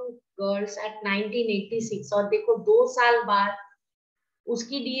of 2 girls at 1986. और देखो 2 साल बाद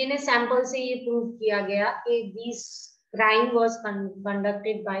उसकी DNA सैंपल से ये प्रूव किया गया कि this crime was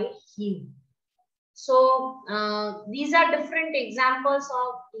conducted by him. So these are different examples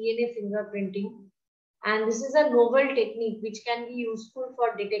of DNA fingerprinting, and this is a novel technique which can be useful for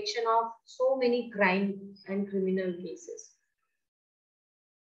detection of so many crime and criminal cases.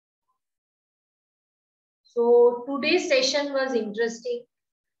 So today's session was interesting.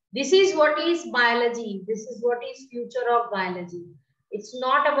 This is what is biology. This is what is future of biology. It's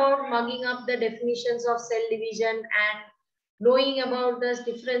not about mugging up the definitions of cell division and knowing about the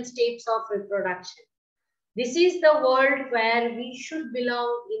different states of reproduction. This is the world where we should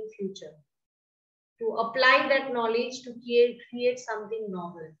belong in future, to apply that knowledge to create something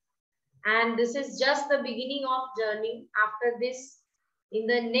novel. And this is just the beginning of journey. After this, in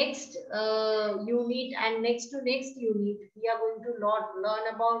the next unit and next to next unit, we are going to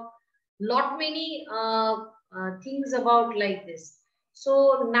learn about many things about like this.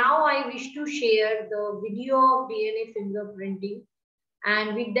 So now I wish to share the video of DNA fingerprinting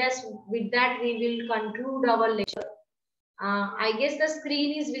And with that, we will conclude our lecture. I guess the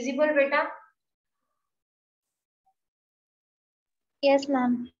screen is visible, beta. Yes,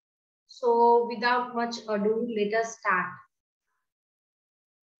 ma'am. So without much ado, let us start.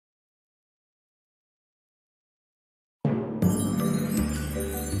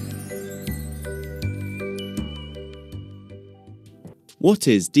 What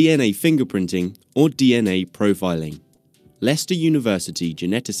is DNA fingerprinting or DNA profiling? Leicester University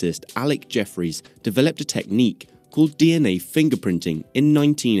geneticist Alec Jeffreys developed a technique called DNA fingerprinting in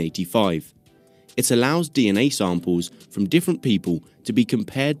 1985. It allows DNA samples from different people to be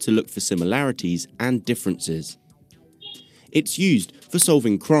compared to look for similarities and differences. It's used for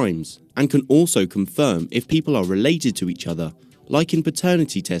solving crimes and can also confirm if people are related to each other, like in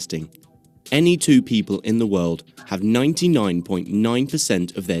paternity testing. Any two people in the world have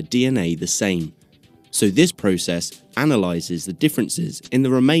 99.9% of their DNA the same, so this process analyses the differences in the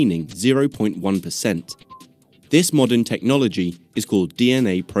remaining 0.1%. This modern technology is called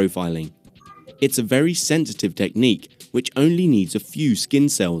DNA profiling. It's a very sensitive technique which only needs a few skin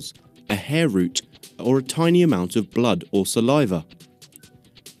cells, a hair root, or a tiny amount of blood or saliva.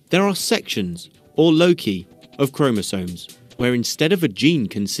 There are sections, or loci, of chromosomes, where instead of a gene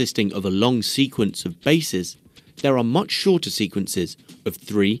consisting of a long sequence of bases, there are much shorter sequences of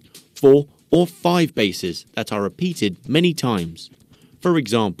 3, 4, or 5 bases that are repeated many times. For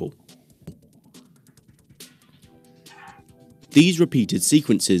example, these repeated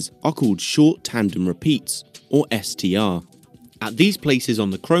sequences are called short tandem repeats, or STR. At these places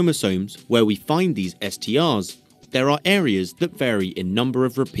on the chromosomes where we find these STRs, there are areas that vary in number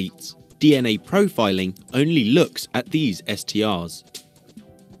of repeats. DNA profiling only looks at these STRs.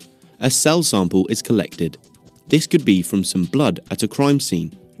 A cell sample is collected. This could be from some blood at a crime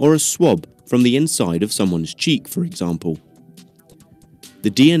scene, or a swab from the inside of someone's cheek, for example. The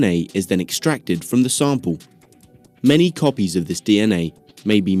DNA is then extracted from the sample. Many copies of this DNA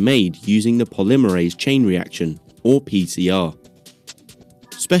may be made using the polymerase chain reaction, or PCR.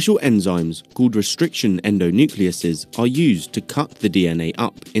 Special enzymes called restriction endonucleases are used to cut the DNA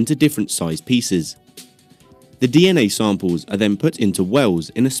up into different size pieces. The DNA samples are then put into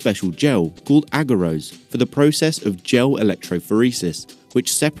wells in a special gel called agarose for the process of gel electrophoresis,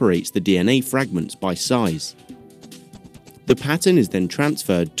 which separates the DNA fragments by size. The pattern is then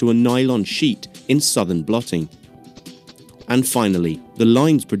transferred to a nylon sheet in southern blotting. And finally, the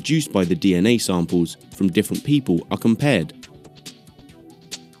lines produced by the DNA samples from different people are compared.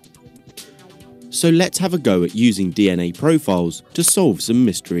 So let's have a go at using DNA profiles to solve some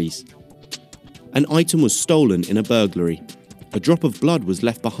mysteries. An item was stolen in a burglary. A drop of blood was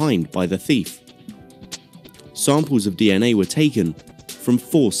left behind by the thief. Samples of DNA were taken from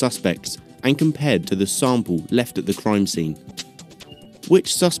 4 suspects and compared to the sample left at the crime scene.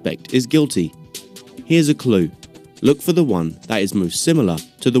 Which suspect is guilty? Here's a clue. Look for the one that is most similar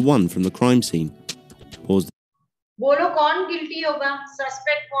to the one from the crime scene. Pause. बोलो कौन guilty होगा?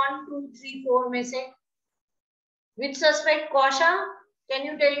 Suspect कौन 2, 3, 4 में से? Which suspect? Kausha, can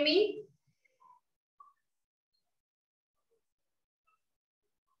you tell me?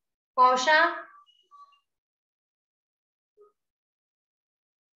 Kausha?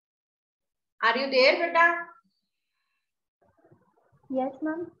 Are you there, beta? Yes,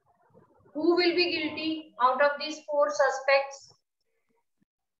 ma'am. Who will be guilty out of these 4 suspects?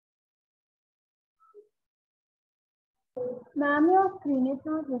 Ma'am, your screen is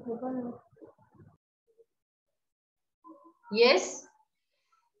not visible. Yes?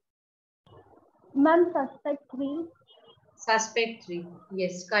 Ma'am, suspect 3. Suspect 3.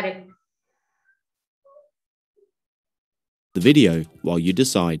 Yes, correct. The video while you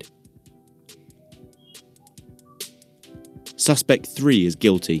decide. Suspect 3 is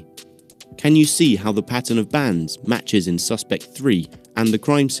guilty. Can you see how the pattern of bands matches in Suspect 3 and the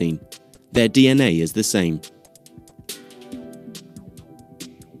crime scene? Their DNA is the same.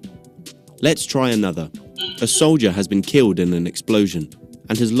 Let's try another. A soldier has been killed in an explosion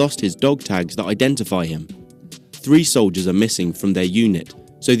and has lost his dog tags that identify him. 3 soldiers are missing from their unit,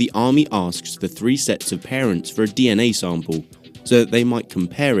 so the army asks the 3 sets of parents for a DNA sample so that they might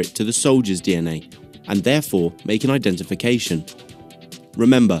compare it to the soldier's DNA and therefore make an identification.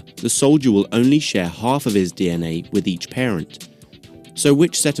 Remember, the soldier will only share half of his DNA with each parent. So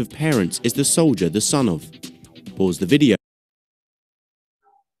which set of parents is the soldier the son of? Pause the video.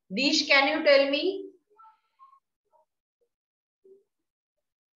 Dish, can you tell me?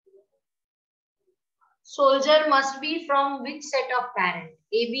 Soldier must be from which set of parents?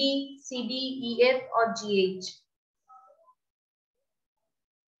 A, B, C, D, E, F or G, H?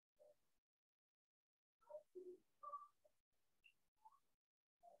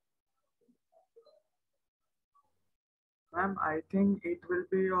 Ma'am, I think it will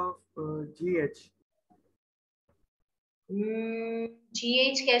be of GH.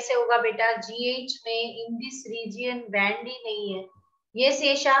 GH कैसे होगा बेटा? GH में in this region band ही नहीं है. Yes,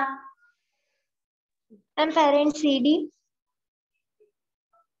 Esha. And parent CD.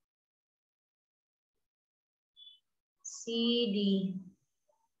 CD.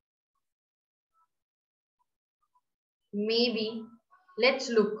 Maybe. Let's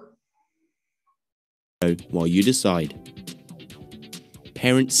look. While you decide.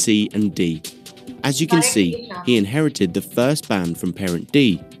 Parent C and D. As you can see, he inherited the first band from parent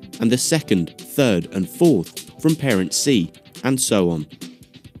D and the second, third and fourth from parent C, and so on.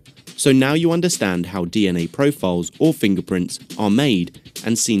 So now you understand how DNA profiles or fingerprints are made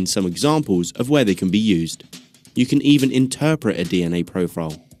and seen some examples of where they can be used. You can even interpret a DNA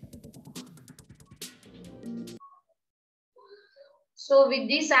profile. So with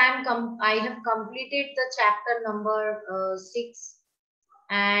this, I have completed the chapter number 6,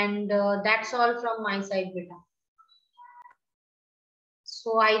 and that's all from my side, beta.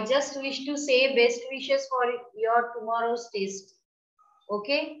 So I just wish to say best wishes for your tomorrow's test.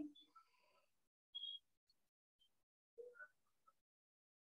 Okay.